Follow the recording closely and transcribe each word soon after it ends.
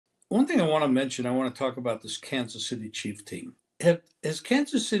One thing I want to mention, I want to talk about this Kansas City Chief team. Has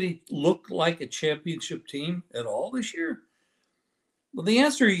Kansas City looked like a championship team at all this year? Well, the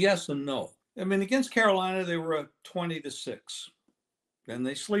answer is yes and no. I mean, against Carolina, they were a 20-6, and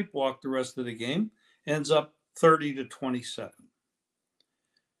they sleepwalked the rest of the game. Ends up 30-27.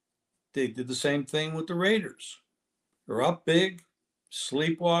 They did the same thing with the Raiders. They're up big,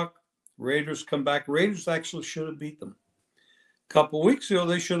 sleepwalk. Raiders come back. Raiders actually should have beat them. A couple weeks ago,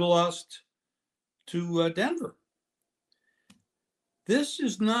 they should have lost to Denver. This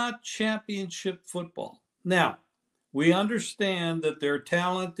is not championship football. Now, we understand that they're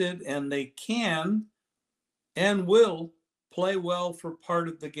talented and they can and will play well for part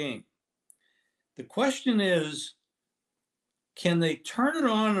of the game. The question is, can they turn it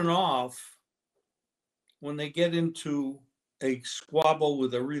on and off when they get into a squabble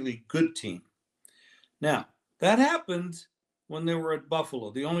with a really good team? Now, that happened when they were at Buffalo,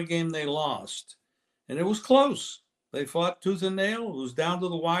 the only game they lost, and it was close. They fought tooth and nail. It was down to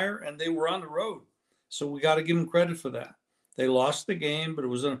the wire, and they were on the road. So we got to give them credit for that. They lost the game, but it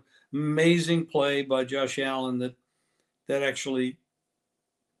was an amazing play by Josh Allen that actually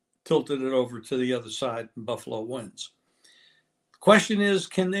tilted it over to the other side, and Buffalo wins. The question is,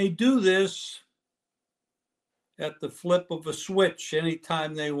 can they do this at the flip of a switch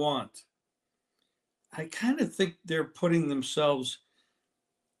anytime they want? I kind of think they're putting themselves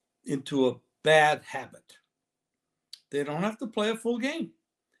into a bad habit. They don't have to play a full game.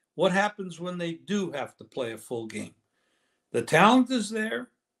 What happens when they do have to play a full game? The talent is there.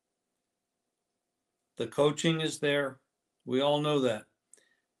 The coaching is there. We all know that.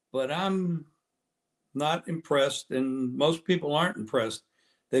 But I'm not impressed, and most people aren't impressed.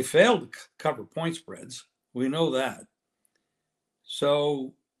 They failed to cover point spreads. We know that.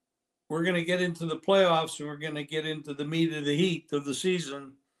 So we're going to get into the playoffs, and we're going to get into the meat of the heat of the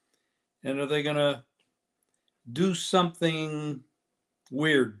season. And are they going to do something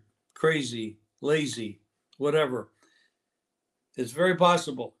weird, crazy, lazy, whatever? It's very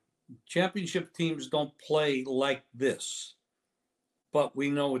possible. Championship teams don't play like this, but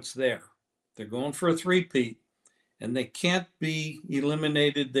we know it's there. They're going for a three-peat, and they can't be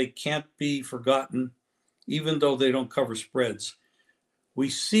eliminated. They can't be forgotten, even though they don't cover spreads. We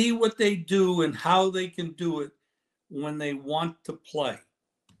see what they do and how they can do it when they want to play.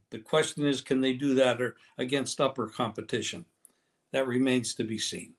 The question is, can they do that against upper competition? That remains to be seen.